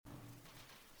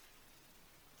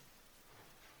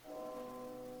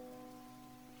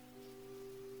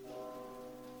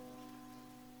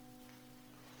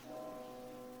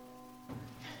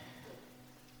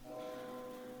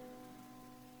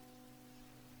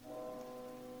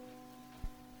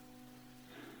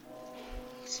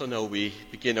So now we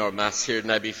begin our Mass here in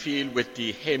Abbeyfield with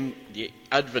the hymn, the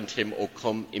Advent hymn, O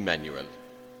Come Emmanuel.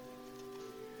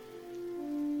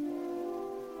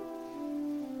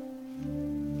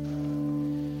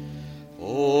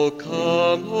 O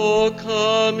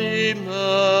come, Emmanuel,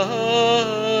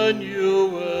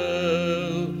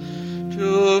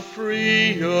 to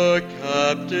free your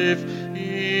captive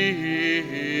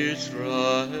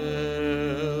Israel,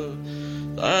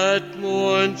 that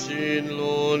mourns in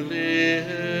lonely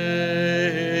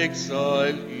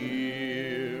exile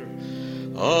here,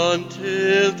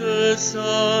 until the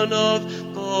Son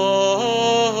of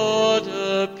God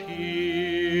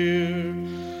appear.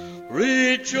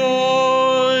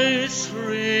 Rejoice,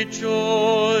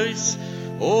 rejoice,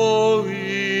 O Israel,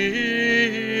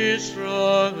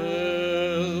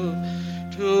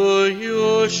 to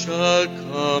you shall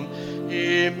come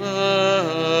Emmanuel.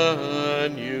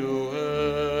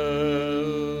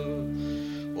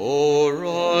 O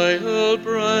royal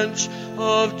branch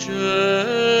of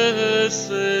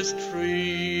Jesse's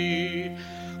tree,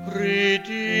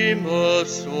 redeem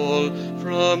us all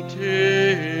from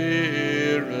tyranny,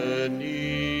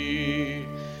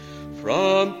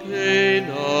 from pain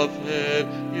of hell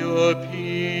your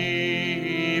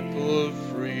people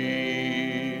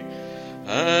free,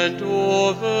 and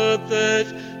over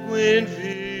death win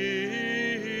victory.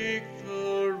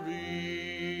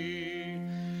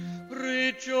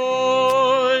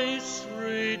 Rejoice,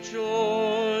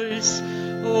 rejoice,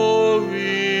 O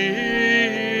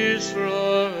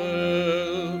Israel,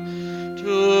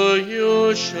 to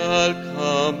you shall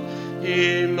come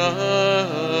Emmanuel.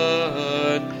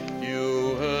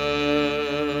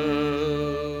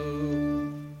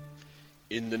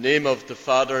 In the name of the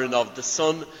Father, and of the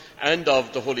Son, and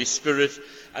of the Holy Spirit,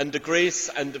 and the grace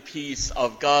and the peace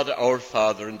of God our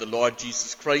Father and the Lord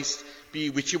Jesus Christ be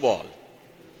with you all.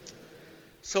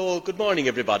 So, good morning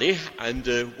everybody, and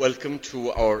welcome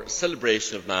to our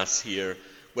celebration of Mass here.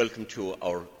 Welcome to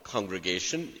our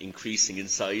congregation, increasing in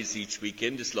size each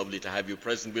weekend. It's lovely to have you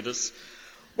present with us.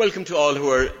 Welcome to all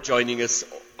who are joining us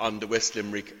on the West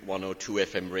Limerick 102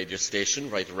 FM radio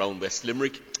station, right around West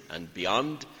Limerick and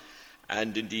beyond,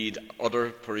 and indeed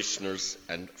other parishioners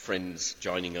and friends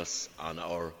joining us on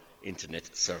our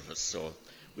internet service. So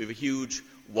we have a huge,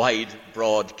 wide,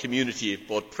 broad community,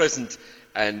 both present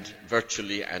and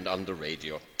virtually and on the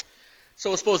radio.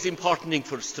 So I suppose the important thing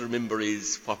for us to remember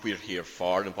is what we're here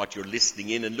for and what you're listening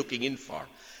in and looking in for,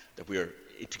 that we're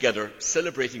together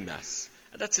celebrating Mass.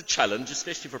 And that's a challenge,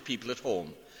 especially for people at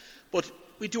home. But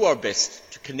we do our best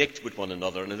to connect with one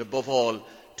another and above all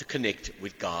to connect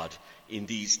with God in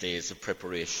these days of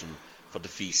preparation for the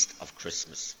feast of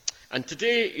Christmas. And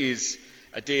today is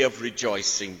a day of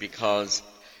rejoicing because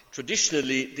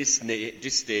traditionally this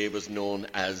day was known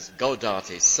as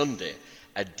Gaudete Sunday,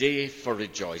 a day for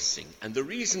rejoicing. And the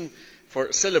reason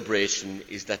for celebration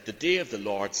is that the day of the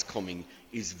Lord's coming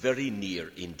is very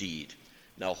near indeed.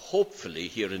 Now hopefully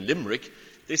here in Limerick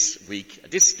this week,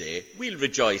 this day, we'll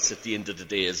rejoice at the end of the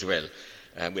day as well.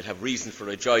 We'll have reason for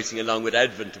rejoicing along with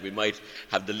Advent. We might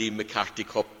have the Liam McCarthy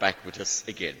Cup back with us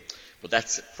again. But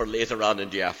that's for later on in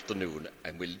the afternoon,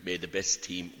 and may the best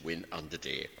team win on the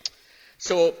day.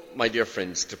 So, my dear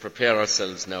friends, to prepare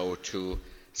ourselves now to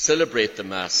celebrate the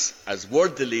Mass as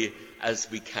worthily as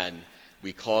we can,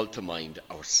 we call to mind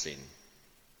our sin.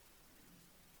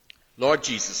 Lord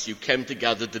Jesus, you came to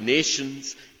gather the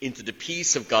nations into the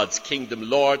peace of God's kingdom.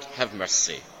 Lord, have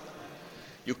mercy.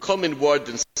 You come in word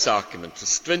and sacrament to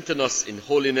strengthen us in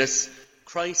holiness.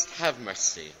 Christ, have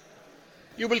mercy.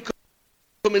 You will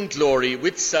come in glory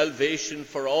with salvation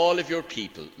for all of your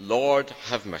people. Lord,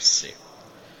 have mercy.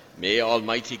 May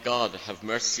Almighty God have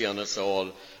mercy on us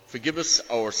all, forgive us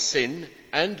our sin,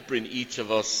 and bring each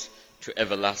of us to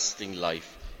everlasting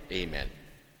life. Amen.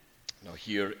 Now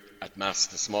here at Mass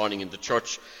this morning in the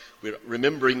church, we're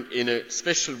remembering in a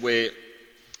special way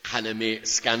Hannah May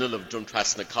Scannell of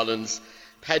Drumtrasna Collins,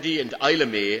 Paddy and Isla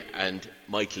May and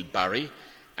Michael Barry,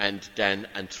 and Dan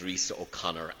and Teresa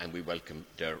O'Connor, and we welcome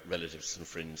their relatives and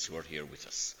friends who are here with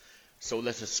us. So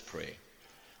let us pray.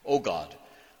 O God,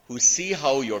 who see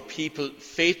how your people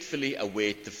faithfully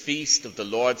await the feast of the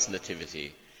Lord's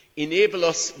Nativity, enable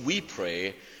us, we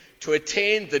pray, to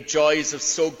attain the joys of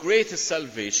so great a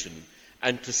salvation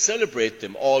and to celebrate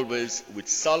them always with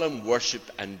solemn worship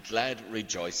and glad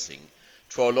rejoicing.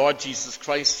 Through our Lord Jesus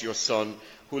Christ, your Son,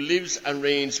 who lives and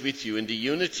reigns with you in the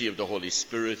unity of the Holy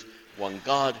Spirit, one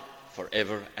God, for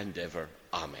ever and ever.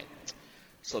 Amen.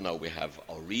 So now we have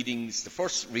our readings. The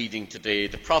first reading today,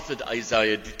 the prophet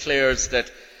Isaiah declares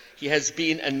that he has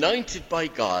been anointed by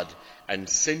God and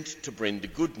sent to bring the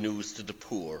good news to the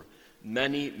poor.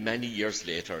 Many, many years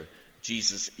later,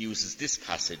 Jesus uses this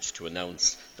passage to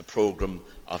announce the programme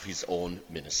of his own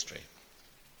ministry.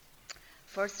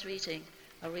 First reading,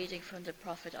 a reading from the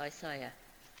prophet Isaiah.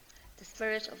 The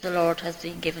Spirit of the Lord has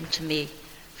been given to me,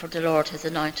 for the Lord has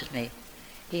anointed me.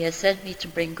 He has sent me to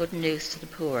bring good news to the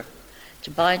poor, to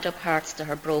bind up hearts that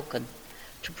are broken,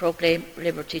 to proclaim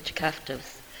liberty to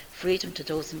captives, freedom to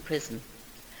those in prison,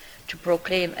 to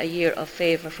proclaim a year of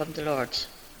favour from the Lord.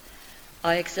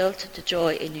 I exult the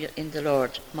joy in the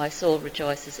Lord. My soul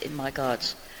rejoices in my God,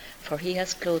 for he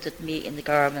has clothed me in the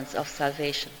garments of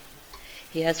salvation.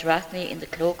 He has wrapped me in the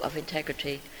cloak of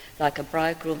integrity, like a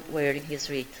bridegroom wearing his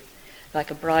wreath,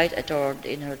 like a bride adorned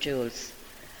in her jewels.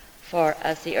 For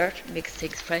as the earth makes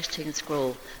fresh things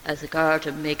grow, as the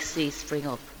garden makes seeds spring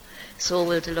up, so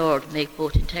will the Lord make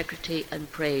both integrity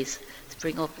and praise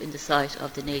spring up in the sight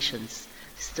of the nations.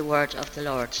 This is the word of the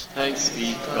Lord. Thanks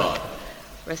be to God.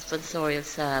 Responsorial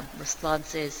Psalm.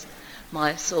 Response is,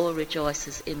 my soul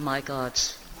rejoices in my God.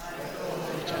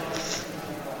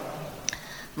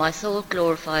 My soul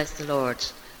glorifies the Lord.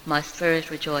 My spirit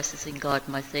rejoices in God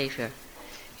my Saviour.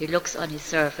 He looks on his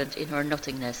servant in her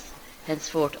nothingness.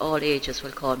 Henceforth all ages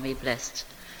will call me blessed.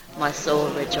 My soul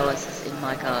rejoices in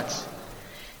my God.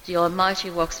 The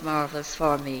Almighty works marvels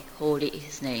for me. Holy is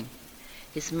his name.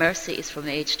 His mercy is from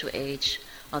age to age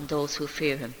on those who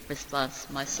fear him. Response,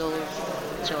 my soul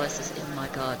rejoices in my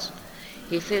God.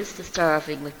 He fills the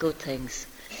starving with good things,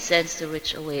 sends the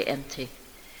rich away empty.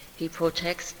 He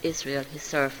protects Israel, his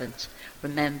servant,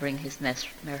 remembering his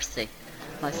mercy.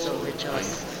 My soul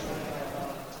rejoices.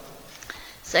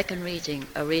 Second reading,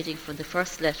 a reading from the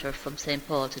first letter from St.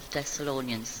 Paul to the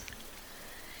Thessalonians.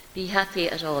 Be happy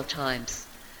at all times,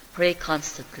 pray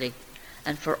constantly,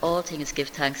 and for all things give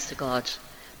thanks to God,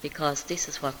 because this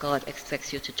is what God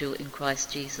expects you to do in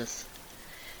Christ Jesus.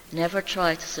 Never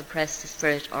try to suppress the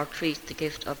Spirit or treat the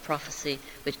gift of prophecy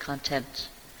with contempt.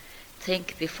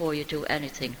 Think before you do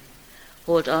anything.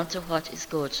 Hold on to what is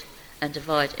good and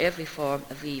avoid every form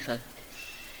of evil.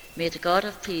 May the God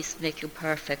of peace make you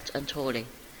perfect and holy,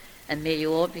 and may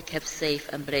you all be kept safe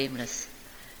and blameless,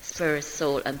 spirit,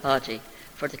 soul and body,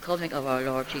 for the coming of our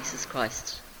Lord Jesus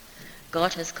Christ.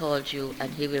 God has called you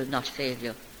and he will not fail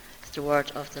you. It's the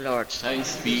word of the Lord.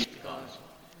 Thanks be to God.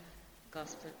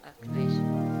 Gospel acclamation.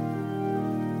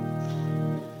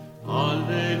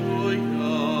 Alleluia,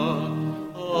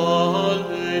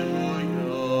 alleluia,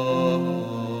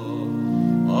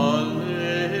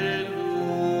 alleluia,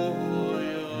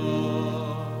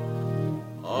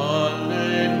 alleluia,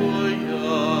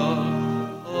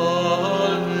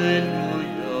 alleluia.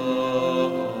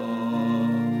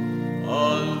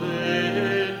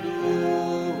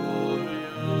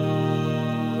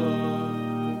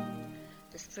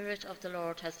 The Spirit of the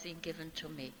Lord has been given to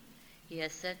me. He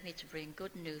has sent me to bring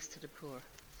good news to the poor.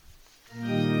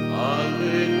 Alleluia,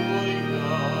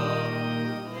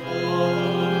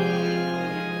 alleluia.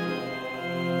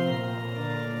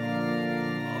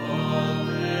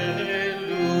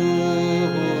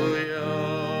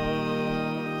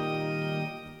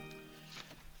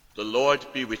 The Lord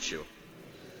be with you.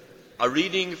 A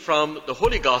reading from the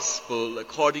Holy Gospel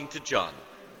according to John.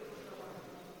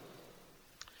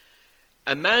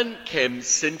 A man came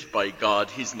sent by God.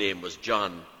 His name was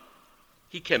John.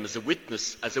 He came as a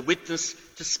witness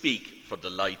to speak for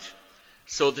the light,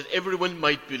 so that everyone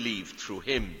might believe through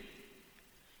him.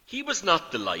 He was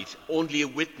not the light, only a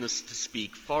witness to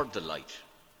speak for the light.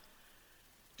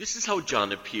 This is how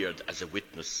John appeared as a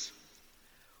witness.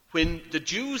 When the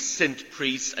Jews sent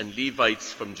priests and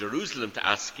Levites from Jerusalem to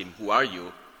ask him, "Who are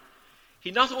you?"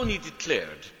 he not only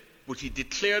declared, but he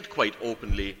declared quite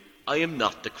openly, "I am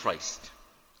not the Christ."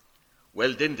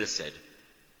 Well, then they said,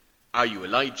 "Are you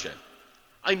Elijah?"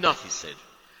 "I'm not," he said.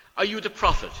 "Are you the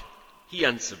prophet?" He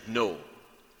answered, "No."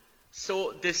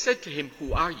 So they said to him,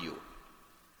 "Who are you?"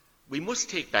 "We must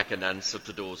take back an answer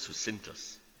to those who sent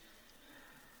us.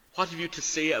 What have you to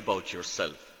say about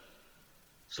yourself?"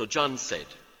 So John said,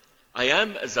 "I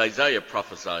am, as Isaiah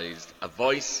prophesied, a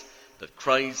voice that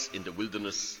cries in the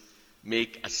wilderness,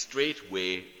 'Make a straight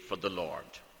way for the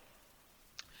Lord.'"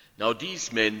 Now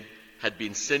these men had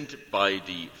been sent by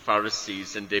the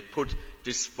Pharisees, and they put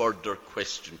this further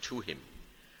question to him: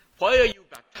 "Why are you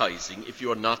baptizing if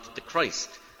you are not the Christ,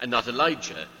 and not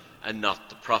Elijah, and not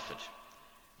the prophet?"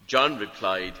 John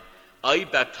replied, "I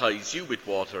baptize you with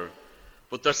water,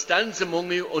 but there stands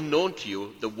among you, unknown to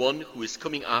you, the one who is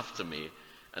coming after me,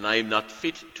 and I am not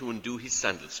fit to undo his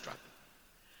sandal strap."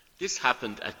 This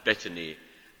happened at Bethany,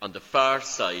 on the far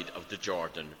side of the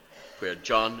Jordan, where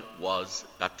John was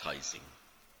baptizing.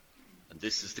 And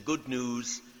this is the good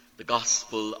news, the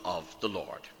gospel of the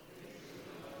Lord.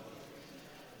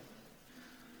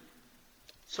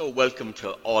 So welcome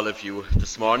to all of you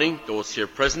this morning, those here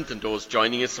present and those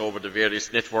joining us over the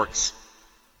various networks.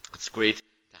 It's great to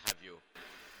have you.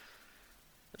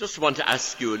 I just want to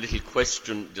ask you a little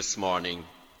question this morning.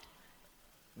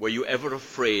 Were you ever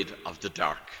afraid of the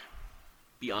dark?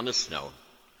 Be honest now.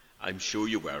 I'm sure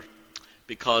you were.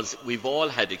 Because we've all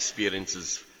had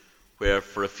experiences where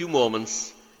for a few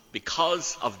moments,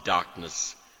 because of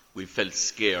darkness, we felt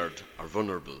scared or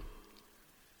vulnerable.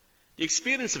 The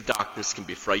experience of darkness can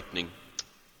be frightening.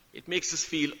 It makes us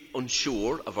feel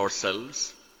unsure of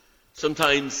ourselves.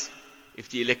 Sometimes, if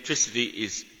the electricity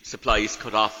supply is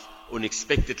cut off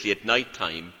unexpectedly at night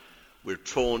time, we're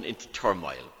thrown into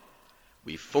turmoil.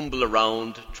 We fumble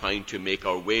around trying to make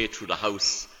our way through the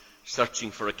house,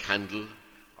 searching for a candle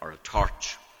or a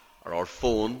torch or our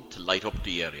phone to light up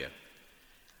the area.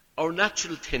 Our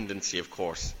natural tendency, of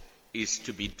course, is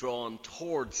to be drawn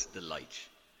towards the light.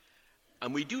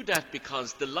 And we do that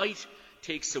because the light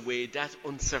takes away that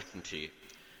uncertainty.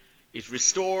 It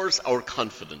restores our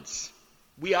confidence.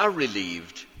 We are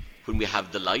relieved when we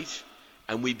have the light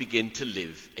and we begin to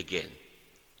live again.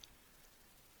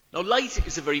 Now, light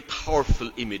is a very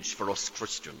powerful image for us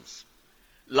Christians.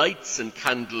 Lights and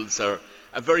candles are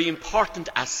a very important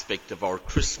aspect of our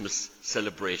Christmas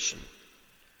celebration.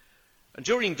 And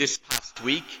during this past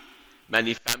week,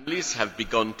 many families have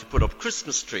begun to put up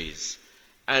Christmas trees.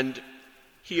 And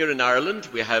here in Ireland,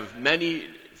 we have many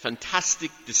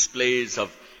fantastic displays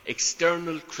of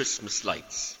external Christmas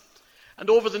lights. And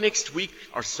over the next week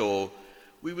or so,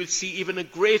 we will see even a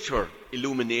greater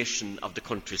illumination of the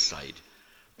countryside,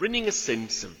 bringing a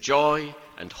sense of joy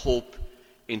and hope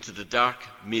into the dark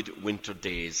midwinter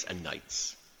days and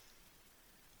nights.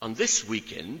 On this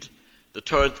weekend, the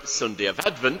third Sunday of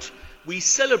Advent, we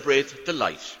celebrate the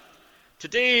light.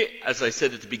 Today, as I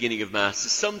said at the beginning of Mass,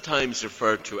 is sometimes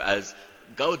referred to as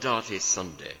Gaudete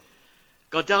Sunday.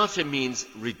 Gaudete means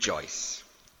rejoice.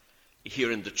 Here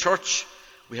in the church,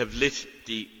 we have lit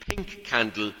the pink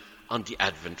candle on the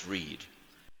Advent reed.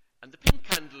 And the pink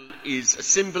candle is a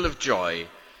symbol of joy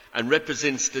and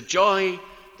represents the joy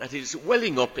that is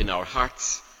welling up in our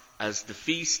hearts as the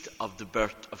feast of the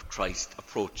birth of Christ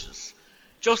approaches.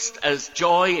 Just as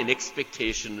joy and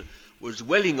expectation was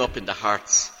welling up in the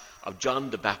hearts of John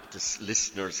the Baptist's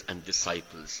listeners and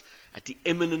disciples at the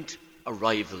imminent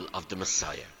arrival of the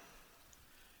Messiah.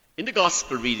 In the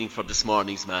Gospel reading for this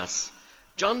morning's Mass,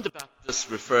 John the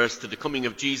Baptist refers to the coming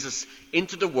of Jesus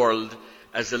into the world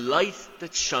as a light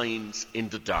that shines in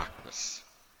the darkness.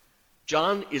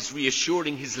 John is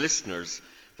reassuring his listeners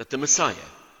that the Messiah,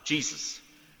 Jesus,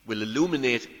 will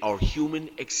illuminate our human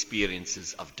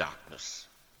experiences of darkness.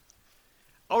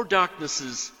 Our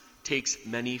darknesses takes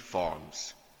many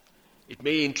forms. It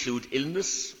may include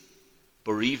illness,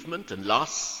 bereavement and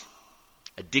loss,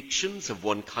 addictions of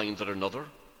one kind or another,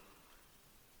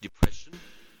 depression,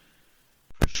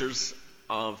 pressures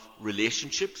of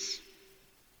relationships,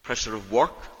 pressure of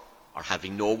work or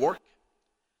having no work,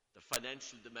 the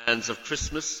financial demands of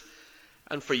Christmas,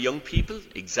 and for young people,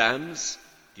 exams,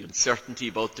 the uncertainty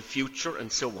about the future,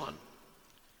 and so on.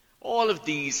 All of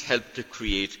these help to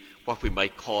create what we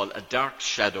might call a dark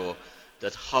shadow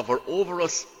that hover over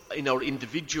us in our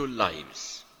individual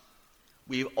lives.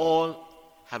 We all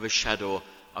have a shadow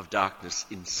of darkness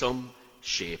in some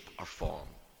shape or form.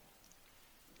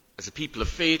 As a people of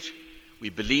faith, we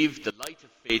believe the light of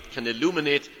faith can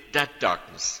illuminate that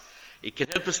darkness. It can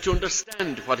help us to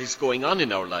understand what is going on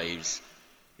in our lives.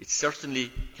 It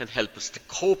certainly can help us to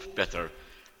cope better,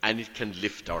 and it can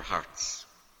lift our hearts.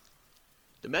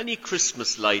 The many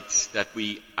Christmas lights that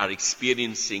we are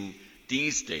experiencing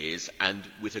these days, and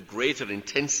with a greater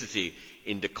intensity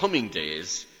in the coming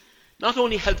days, not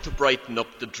only help to brighten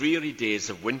up the dreary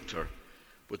days of winter,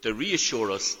 but they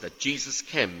reassure us that Jesus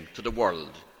came to the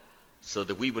world so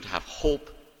that we would have hope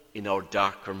in our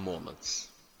darker moments.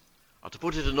 Or to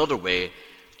put it another way,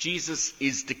 Jesus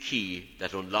is the key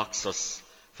that unlocks us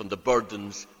from the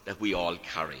burdens that we all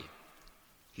carry.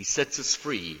 He sets us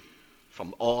free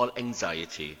from all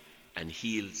anxiety and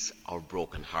heals our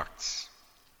broken hearts.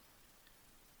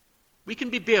 We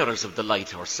can be bearers of the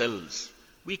light ourselves.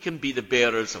 We can be the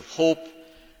bearers of hope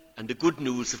and the good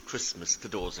news of Christmas to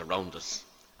those around us.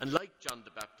 And like John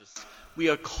the Baptist, we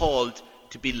are called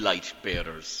to be light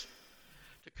bearers,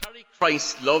 to carry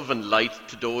Christ's love and light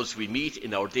to those we meet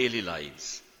in our daily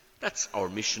lives. That's our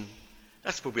mission.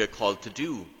 That's what we are called to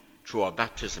do through our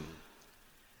baptism.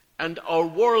 And our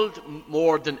world,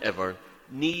 more than ever,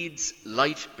 needs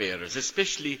light bearers,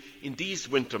 especially in these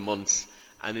winter months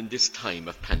and in this time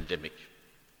of pandemic.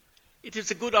 It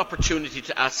is a good opportunity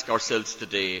to ask ourselves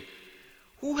today,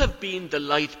 who have been the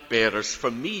light bearers for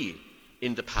me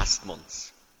in the past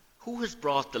months? Who has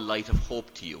brought the light of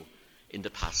hope to you in the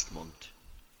past month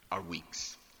or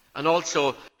weeks? And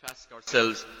also to ask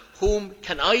ourselves, whom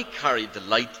can I carry the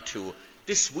light to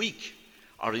this week,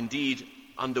 or indeed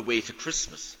on the way to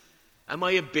Christmas? Am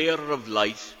I a bearer of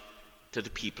light to the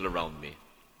people around me?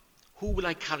 Who will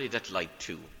I carry that light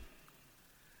to?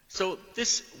 So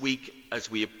this week, as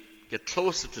we get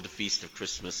closer to the feast of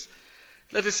Christmas,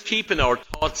 let us keep in our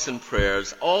thoughts and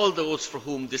prayers all those for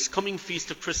whom this coming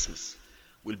feast of Christmas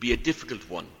will be a difficult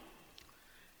one.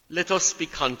 Let us be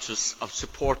conscious of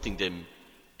supporting them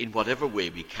in whatever way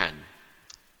we can.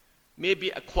 Maybe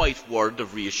a quiet word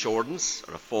of reassurance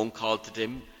or a phone call to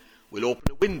them will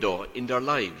open a window in their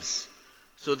lives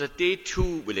so that they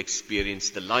too will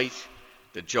experience the light,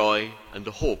 the joy and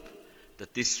the hope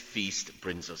that this feast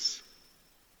brings us.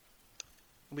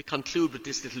 We conclude with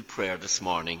this little prayer this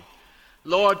morning.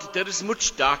 Lord, there is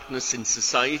much darkness in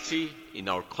society, in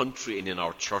our country and in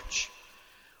our church.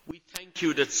 We thank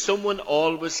you that someone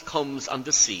always comes on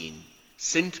the scene,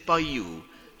 sent by you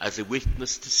as a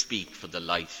witness to speak for the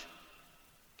light.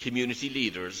 Community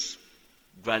leaders,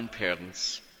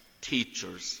 grandparents,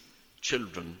 teachers,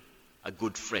 children, a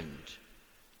good friend.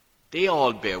 They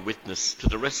all bear witness to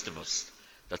the rest of us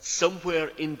that somewhere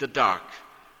in the dark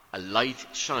a light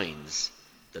shines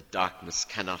that darkness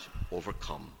cannot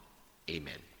overcome.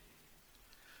 Amen.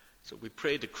 So we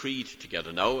pray the creed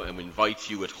together now, and we invite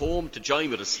you at home to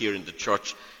join with us here in the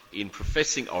church in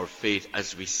professing our faith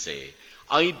as we say,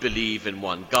 I believe in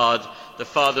one God, the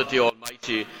Father, the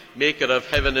Almighty, maker of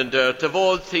heaven and earth, of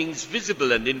all things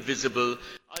visible and invisible.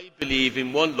 I believe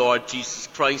in one Lord Jesus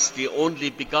Christ, the only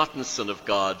begotten Son of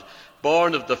God,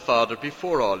 born of the Father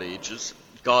before all ages,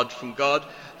 God from God,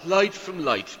 light from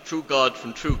light, true God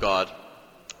from true God,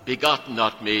 begotten,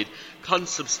 not made,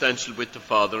 consubstantial with the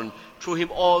Father, and through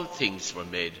him all things were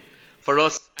made. For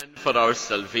us and for our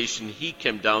salvation he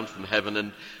came down from heaven,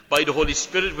 and by the Holy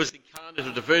Spirit was incarnate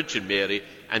of the Virgin Mary,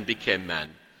 and became man.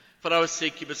 For our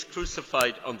sake he was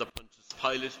crucified under Pontius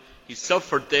Pilate. He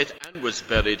suffered death and was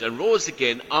buried, and rose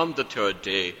again on the third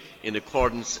day, in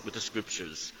accordance with the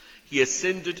Scriptures. He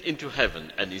ascended into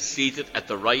heaven, and is seated at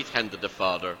the right hand of the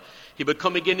Father. He will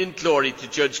come again in glory to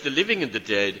judge the living and the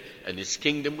dead, and his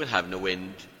kingdom will have no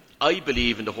end. I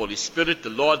believe in the Holy Spirit, the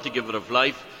Lord, the giver of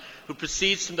life, who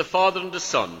proceeds from the Father and the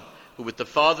Son, who with the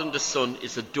Father and the Son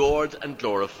is adored and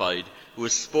glorified, who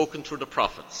has spoken through the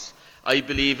prophets. I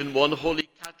believe in one holy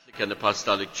Catholic and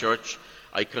Apostolic Church.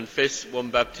 I confess one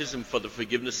baptism for the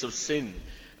forgiveness of sin,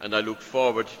 and I look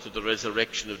forward to the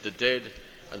resurrection of the dead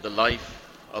and the life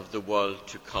of the world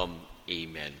to come.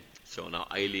 Amen. So now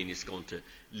Eileen is going to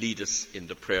lead us in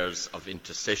the prayers of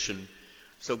intercession.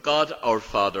 So God our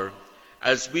Father,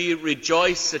 as we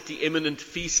rejoice at the imminent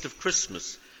feast of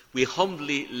Christmas, we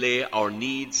humbly lay our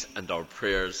needs and our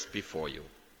prayers before you.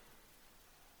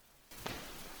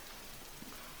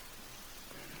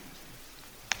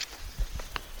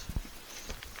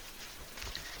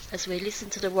 As we listen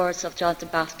to the words of John the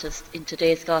Baptist in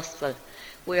today's Gospel,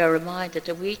 we are reminded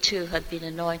that we too have been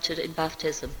anointed in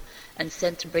baptism and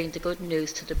sent to bring the good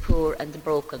news to the poor and the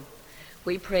broken.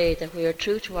 We pray that we are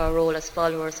true to our role as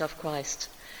followers of Christ,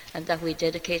 and that we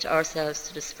dedicate ourselves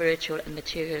to the spiritual and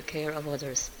material care of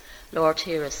others. Lord,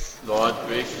 hear us. Lord,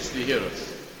 graciously hear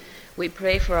us. We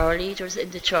pray for our leaders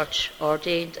in the Church,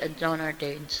 ordained and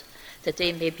non-ordained, that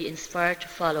they may be inspired to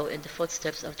follow in the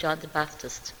footsteps of John the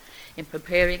Baptist in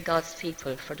preparing God's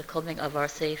people for the coming of our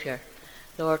Saviour.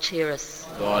 Lord, hear us.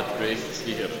 Lord,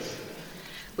 graciously hear us.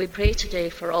 We pray today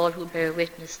for all who bear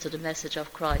witness to the message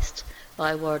of Christ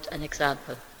by word and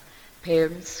example.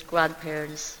 Parents,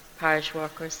 grandparents, parish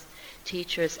workers,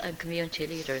 teachers and community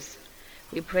leaders.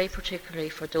 We pray particularly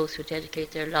for those who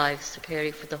dedicate their lives to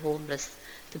caring for the homeless,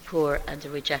 the poor and the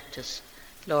rejected.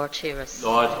 Lord, hear us.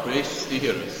 Lord, graciously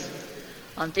hear us.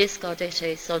 On this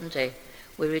Gaudete Sunday,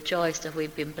 we rejoice that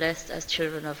we've been blessed as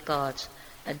children of God,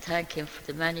 and thank him for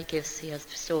the many gifts he has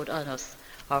bestowed on us,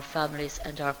 our families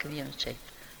and our community.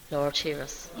 Lord, hear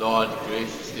us. Lord,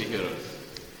 graciously hear us.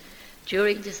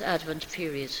 During this Advent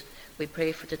period, we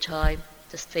pray for the time,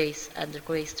 the space and the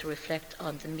grace to reflect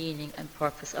on the meaning and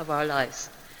purpose of our lives,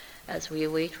 as we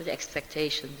await with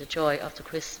expectation the joy of the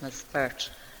Christmas birth.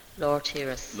 Lord, hear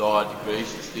us. Lord,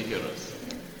 graciously hear us.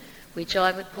 We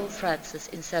join with Pope Francis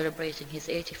in celebrating his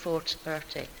 84th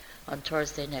birthday on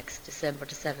Thursday next, December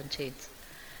the 17th,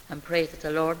 and pray that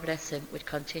the Lord bless him with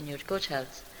continued good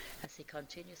health as he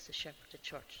continues to shepherd the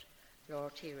Church.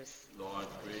 Lord, hear us. Lord,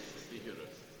 graciously hear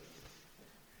us.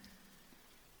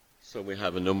 So we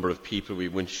have a number of people we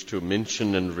wish to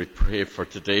mention and pray for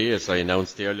today. As I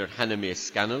announced earlier, Hannah May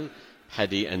Scannell,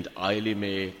 Paddy and Eiley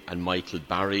May and Michael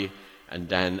Barry and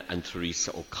Dan and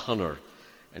Teresa O'Connor.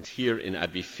 And here in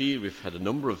Abbeyfield, we've had a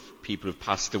number of people who've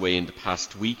passed away in the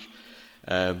past week,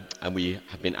 and we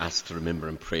have been asked to remember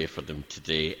and pray for them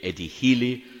today. Eddie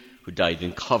Healy, who died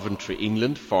in Coventry,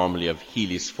 England, formerly of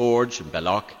Healy's Forge in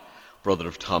Belloc, brother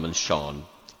of Tom and Sean.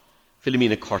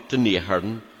 Philomena Curtin, née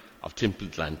Hearn of Temple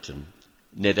Glanton.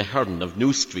 Neda Hearn of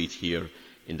New Street here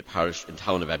in the parish and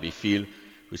town of Abbeyfield,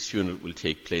 whose funeral will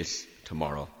take place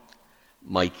tomorrow.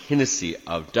 Mike Hennessy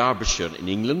of Derbyshire in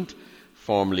England,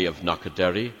 formerly of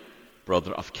Knockaderry,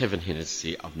 brother of Kevin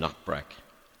Hennessy of Knockbrack.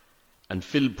 And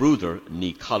Phil Bruder,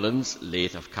 née Collins,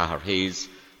 late of Caherhayes,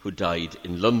 who died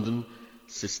in London,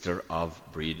 sister of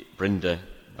Brenda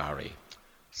Barry.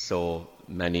 So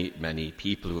many, many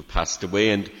people who have passed away,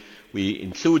 and we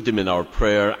include them in our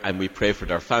prayer, and we pray for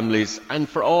their families and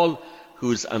for all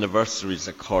whose anniversaries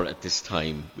occur at this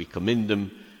time. We commend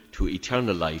them to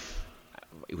eternal life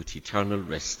with eternal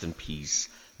rest and peace.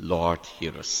 Lord,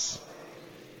 hear us.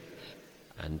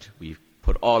 And we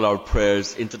put all our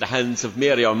prayers into the hands of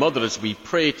Mary, our Mother, as we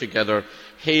pray together.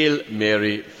 Hail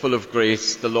Mary, full of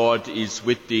grace, the Lord is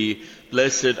with thee.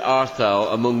 Blessed art thou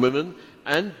among women,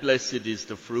 and blessed is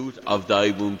the fruit of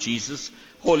thy womb, Jesus.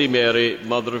 Holy Mary,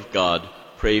 Mother of God,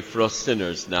 pray for us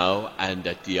sinners now and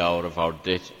at the hour of our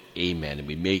death. Amen. And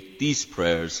we make these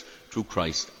prayers through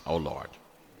Christ our Lord.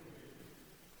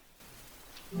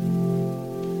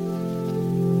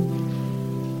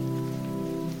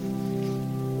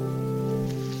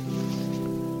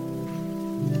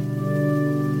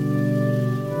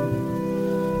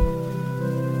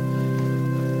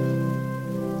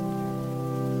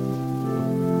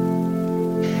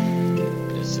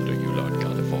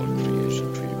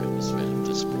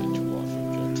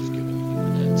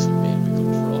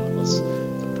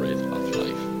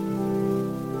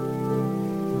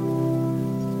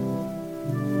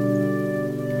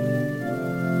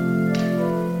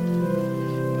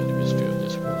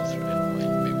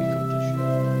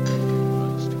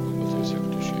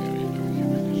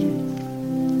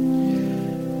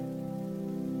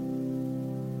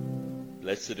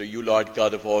 Blessed are you, Lord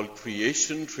God of all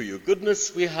creation. Through your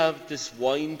goodness we have this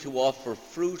wine to offer,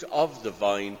 fruit of the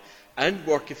vine and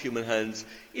work of human hands.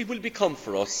 It will become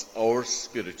for us our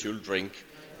spiritual drink.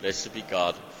 Blessed be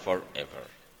God forever.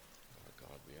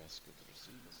 God, we ask you to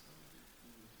receive us.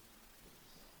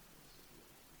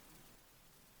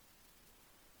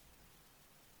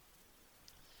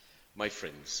 My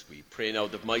friends, we pray now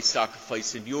that my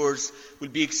sacrifice and yours will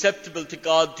be acceptable to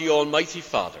God, the Almighty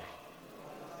Father.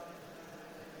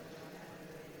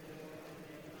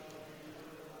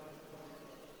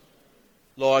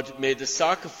 Lord, may the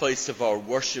sacrifice of our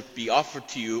worship be offered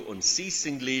to you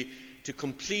unceasingly to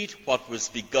complete what was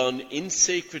begun in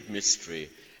sacred mystery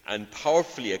and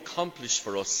powerfully accomplish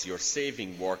for us your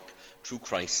saving work through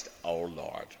Christ our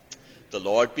Lord. The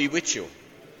Lord be with you.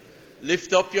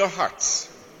 Lift up your hearts.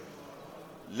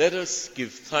 Let us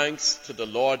give thanks to the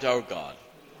Lord our God.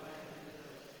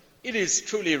 It is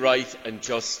truly right and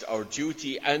just, our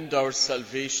duty and our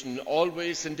salvation,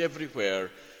 always and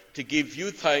everywhere, to give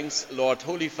you thanks, Lord,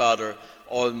 Holy Father,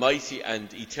 Almighty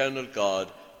and eternal God,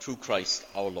 through Christ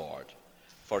our Lord.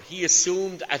 For he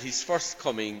assumed at his first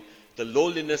coming the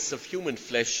lowliness of human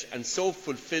flesh, and so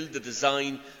fulfilled the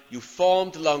design you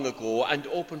formed long ago and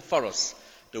opened for us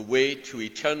the way to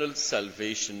eternal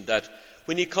salvation, that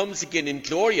when he comes again in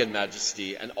glory and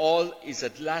majesty, and all is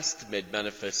at last made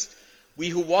manifest, we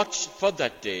who watch for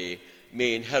that day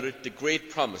may inherit the great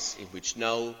promise in which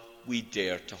now we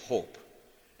dare to hope.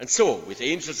 And so, with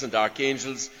angels and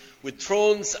archangels, with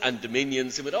thrones and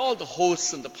dominions, and with all the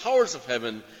hosts and the powers of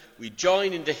heaven, we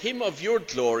join in the hymn of your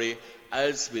glory,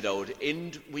 as without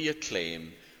end we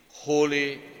acclaim,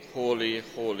 Holy, holy,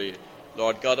 holy,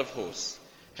 Lord God of hosts.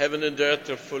 Heaven and earth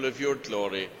are full of your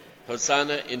glory.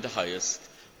 Hosanna in the highest.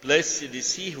 Blessed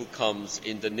is he who comes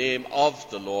in the name of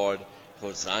the Lord.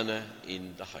 Hosanna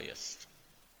in the highest.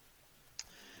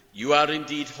 You are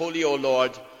indeed holy, O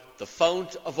Lord, the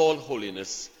fount of all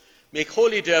holiness. Make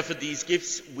holy, therefore, these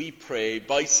gifts, we pray,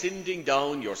 by sending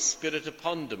down your Spirit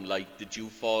upon them like the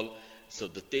dewfall, so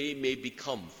that they may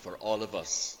become for all of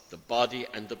us the body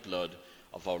and the blood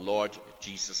of our Lord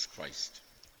Jesus Christ.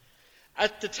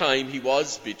 At the time he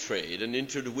was betrayed and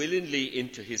entered willingly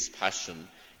into his passion,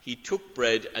 he took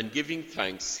bread, and giving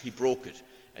thanks, he broke it,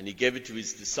 and he gave it to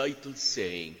his disciples,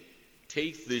 saying,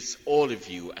 Take this, all of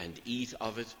you, and eat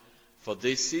of it, for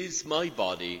this is my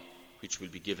body, which will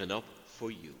be given up for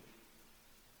you.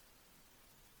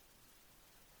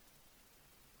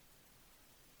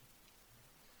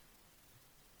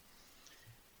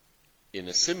 In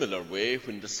a similar way,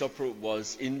 when the supper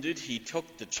was ended, he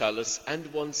took the chalice,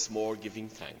 and once more giving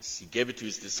thanks, he gave it to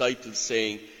his disciples,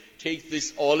 saying, "Take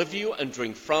this, all of you, and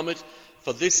drink from it,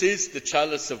 for this is the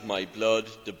chalice of my blood,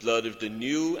 the blood of the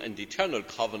new and eternal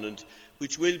covenant,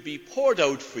 which will be poured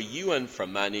out for you and for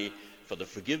many, for the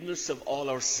forgiveness of all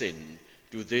our sin.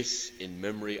 Do this in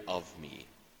memory of me."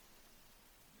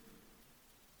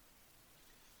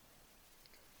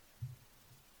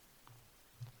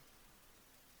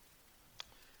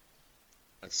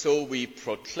 And so we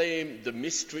proclaim the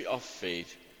mystery of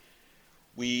faith.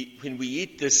 When we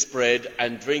eat this bread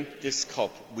and drink this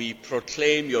cup, we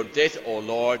proclaim your death, O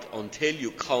Lord, until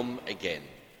you come again.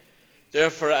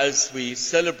 Therefore, as we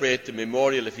celebrate the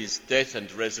memorial of his death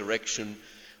and resurrection,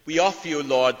 we offer you,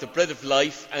 Lord, the bread of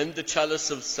life and the chalice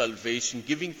of salvation,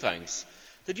 giving thanks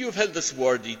that you have held us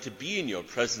worthy to be in your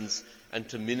presence and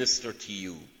to minister to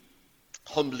you.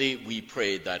 Humbly we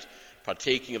pray that,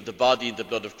 partaking of the body and the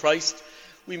blood of Christ,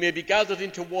 we may be gathered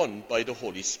into one by the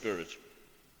Holy Spirit.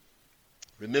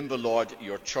 Remember, Lord,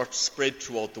 your church spread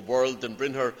throughout the world, and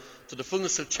bring her to the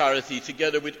fullness of charity,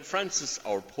 together with Francis,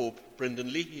 our Pope,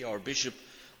 Brendan Leahy, our Bishop,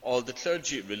 all the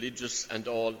clergy, religious, and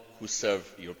all who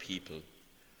serve your people.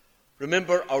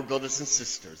 Remember our brothers and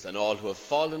sisters, and all who have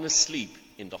fallen asleep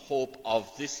in the hope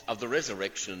of the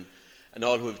resurrection, and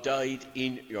all who have died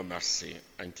in your mercy.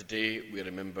 And today we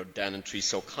remember Dan and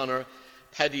Teresa O'Connor,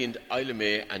 Paddy and Isla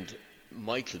May, and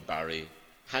Michael Barry,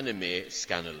 Hannah May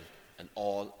Scannell, and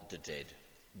all the dead.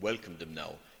 Welcome them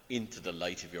now into the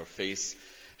light of your face.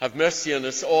 Have mercy on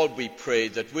us all, we pray,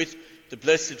 that with the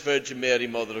Blessed Virgin Mary,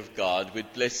 Mother of God,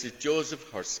 with blessed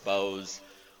Joseph, her spouse,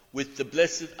 with the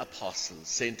blessed apostles,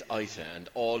 Saint Ita, and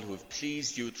all who have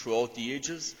pleased you throughout the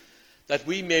ages, that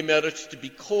we may merit to be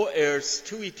co-heirs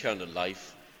to eternal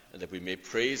life, and that we may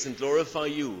praise and glorify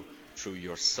you through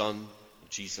your Son,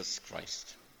 Jesus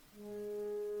Christ.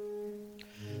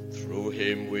 Through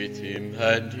him, with him,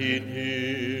 and in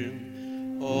him.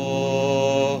 Amen.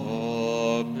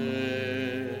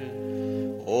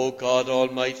 O God,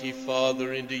 Almighty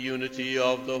Father, in the unity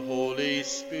of the Holy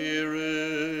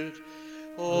Spirit.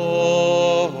 Amen.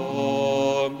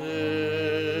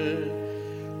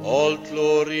 All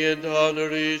glory and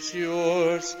honor is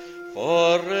yours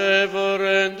forever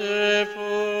and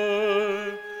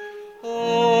ever.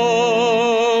 Amen.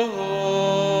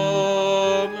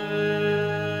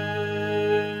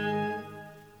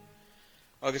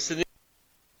 Augustine.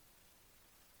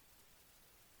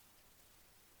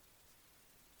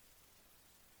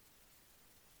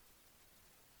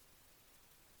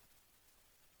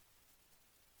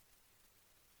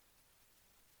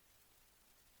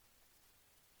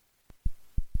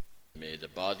 May the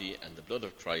body and the blood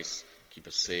of Christ keep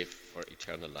us safe for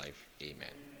eternal life.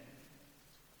 Amen.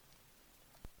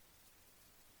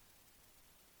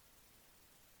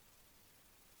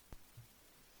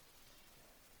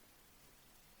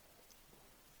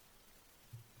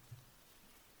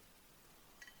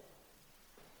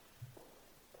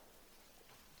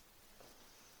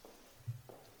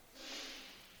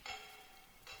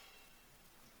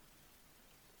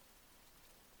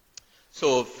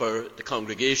 So for the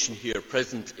congregation here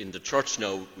present in the church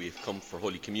now, we've come for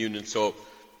Holy Communion. So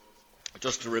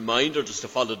just a reminder, just to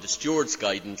follow the steward's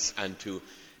guidance, and to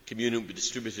communion will be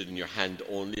distributed in your hand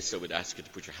only. So we'd ask you to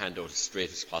put your hand out as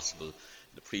straight as possible.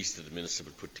 The priest or the minister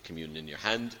will put the communion in your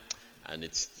hand, and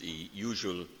it's the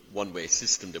usual one-way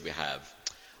system that we have.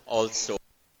 Also,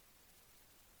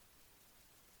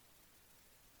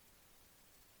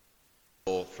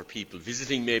 for people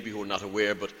visiting maybe who are not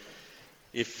aware, but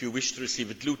if you wish to receive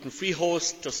a gluten-free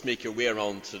host, just make your way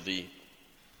around to the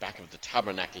back of the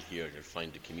tabernacle here. You'll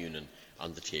find the communion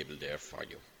on the table there for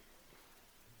you.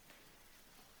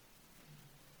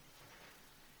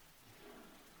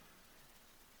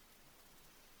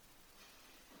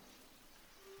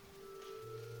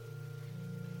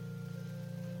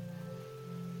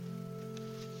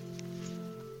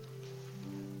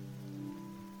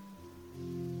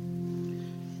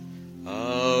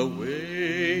 Away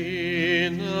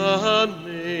in a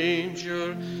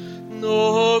manger,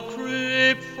 no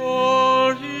crib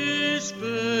for his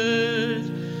bed,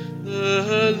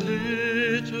 the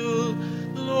little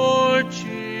Lord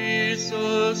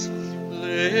Jesus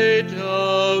laid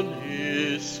down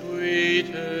his sweet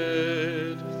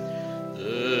head.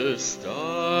 The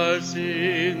stars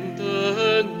in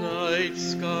the night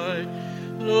sky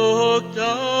looked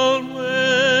down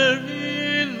where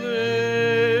he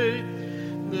lay.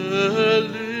 The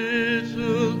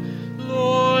little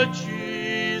Lord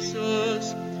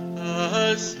Jesus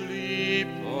asleep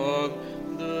on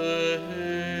the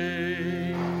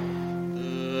hay.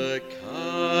 The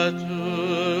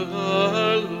cattle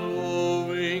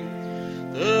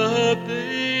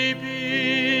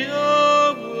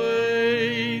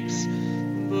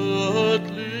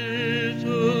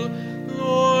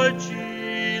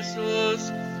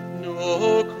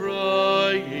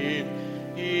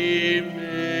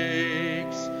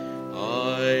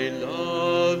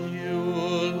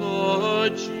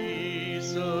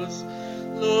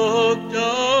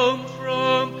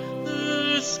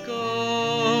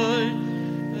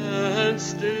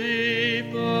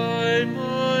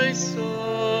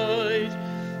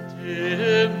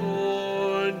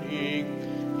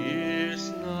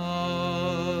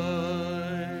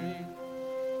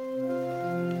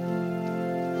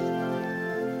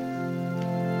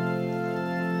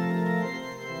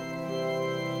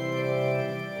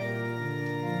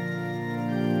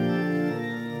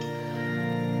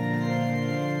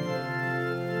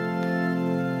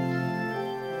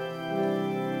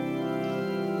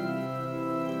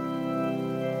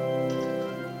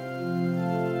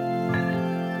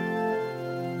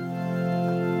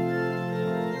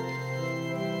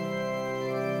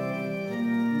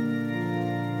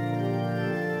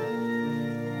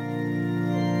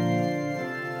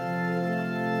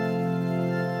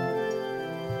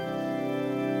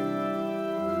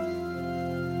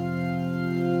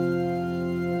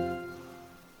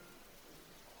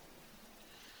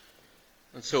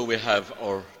And so we have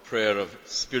our prayer of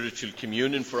spiritual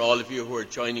communion for all of you who are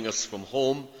joining us from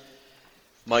home.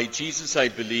 My Jesus, I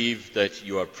believe that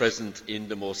you are present in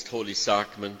the most holy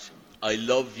sacrament. I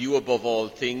love you above all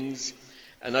things,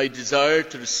 and I desire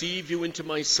to receive you into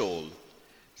my soul.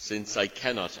 Since I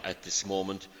cannot at this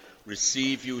moment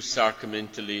receive you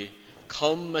sacramentally,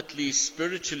 come at least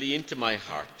spiritually into my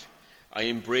heart. I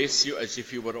embrace you as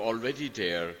if you were already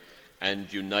there,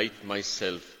 and unite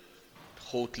myself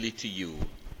totally to you.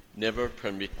 Never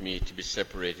permit me to be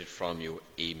separated from you.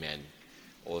 Amen.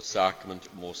 O sacrament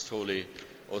most holy,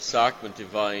 O sacrament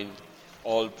divine,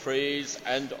 all praise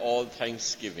and all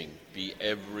thanksgiving be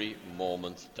every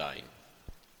moment thine.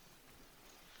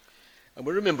 And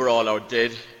we remember all our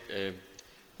dead,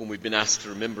 whom we've been asked to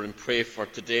remember and pray for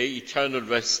today. Eternal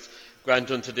rest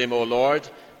grant unto them, O Lord,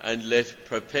 and let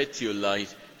perpetual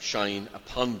light shine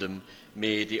upon them.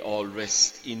 May they all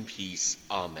rest in peace.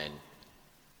 Amen.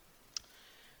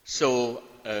 So,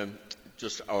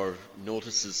 just our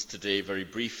notices today very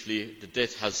briefly. The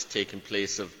death has taken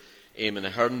place of Eamon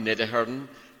Ahern, Ned Ahern,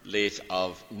 late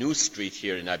of New Street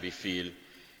here in Abbeyfield.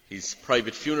 His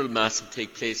private funeral mass will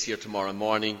take place here tomorrow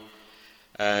morning,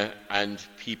 and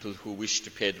people who wish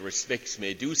to pay their respects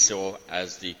may do so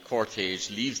as the cortege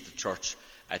leaves the church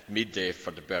at midday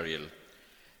for the burial.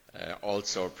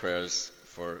 Also prayers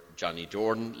for Johnny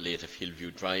Dorn, late of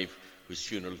Hillview Drive, whose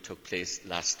funeral took place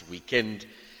last weekend,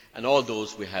 and all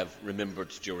those we have remembered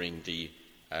during the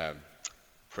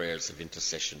prayers of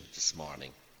intercession this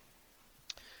morning.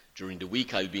 During the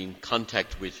week I'll be in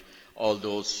contact with all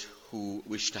those who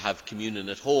wish to have communion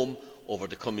at home over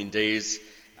the coming days,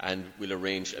 and we'll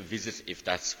arrange a visit if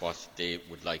that's what they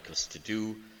would like us to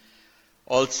do.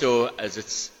 Also, as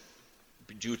it's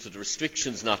due to the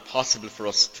restrictions not possible for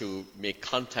us to make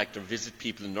contact or visit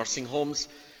people in nursing homes,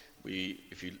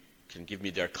 if you can give me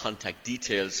their contact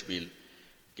details, we'll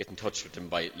get in touch with them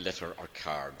by letter or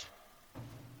card.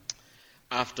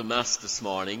 After Mass this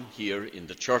morning here in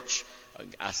the church, I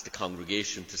asked the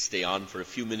congregation to stay on for a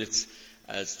few minutes,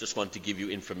 as I just want to give you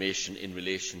information in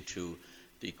relation to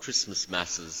the Christmas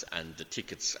Masses and the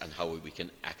tickets and how we can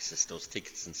access those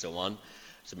tickets and so on.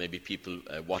 So maybe people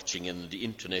watching on the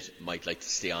internet might like to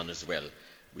stay on as well.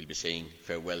 We'll be saying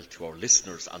farewell to our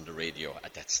listeners on the radio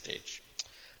at that stage.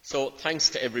 So thanks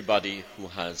to everybody who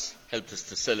has helped us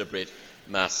to celebrate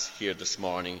Mass here this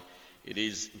morning. It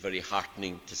is very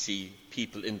heartening to see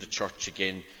people in the church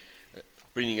again,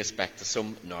 bringing us back to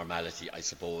some normality, I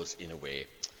suppose, in a way.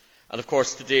 And of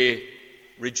course today,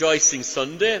 Rejoicing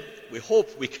Sunday. We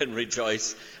hope we can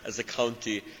rejoice as a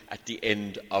county at the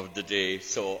end of the day.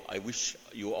 So I wish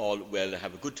you all well,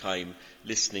 have a good time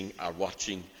listening or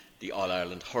watching the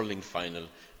All-Ireland hurling final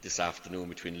this afternoon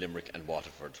between Limerick and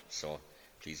Waterford. So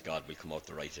please God, we'll come out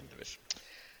the right end of it.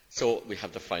 So we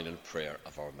have the final prayer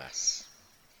of our Mass.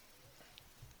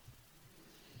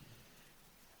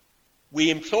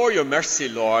 We implore your mercy,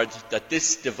 Lord, that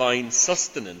this divine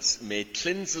sustenance may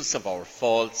cleanse us of our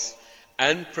faults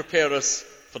and prepare us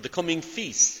for the coming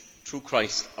feast through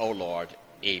Christ our Lord.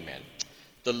 Amen.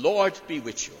 The Lord be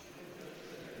with you.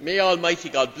 May Almighty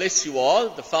God bless you all,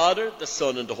 the Father, the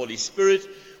Son, and the Holy Spirit.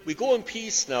 We go in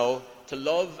peace now to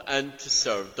love and to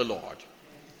serve the Lord.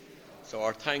 So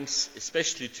our thanks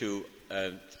especially to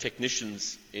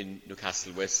technicians in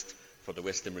Newcastle West for the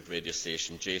West Limerick radio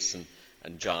station, Jason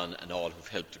and John and all who've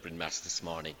helped to bring Mass this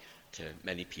morning to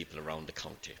many people around the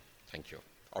county. Thank you.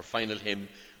 Our final hymn,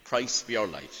 Christ be our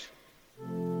light.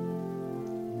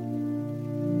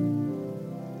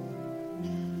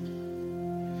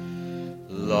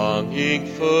 Longing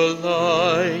for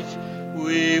light,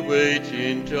 we wait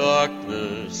in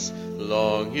darkness.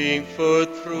 Longing for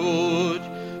truth,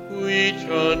 we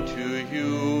turn to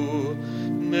you.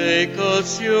 Make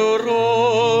us your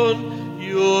own,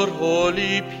 your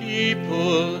holy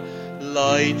people,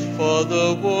 light for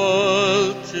the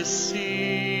world to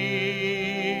see.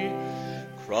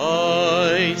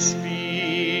 Christ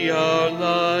be our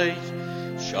light,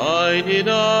 shine in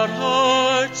our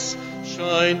hearts,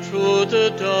 shine through the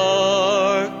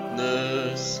darkness.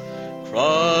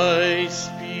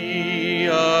 Christ be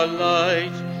our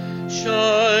light,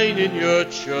 shine in your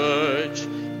church,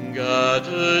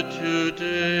 gathered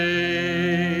today.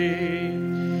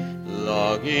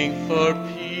 Longing for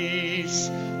peace,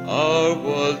 our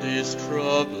world is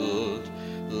troubled.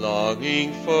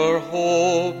 Longing for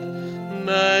hope,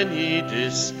 many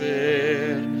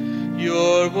despair.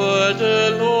 Your word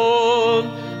alone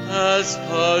has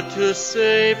power to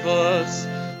save us.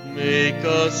 Make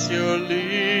us your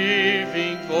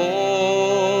living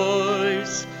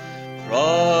voice.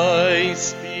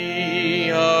 Christ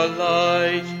be our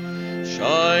light,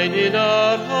 shine in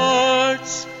our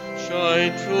hearts,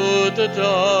 through the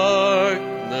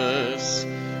darkness.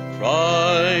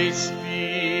 Christ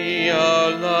be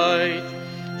our light.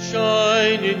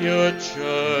 Shine in your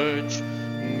church,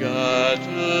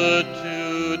 gathered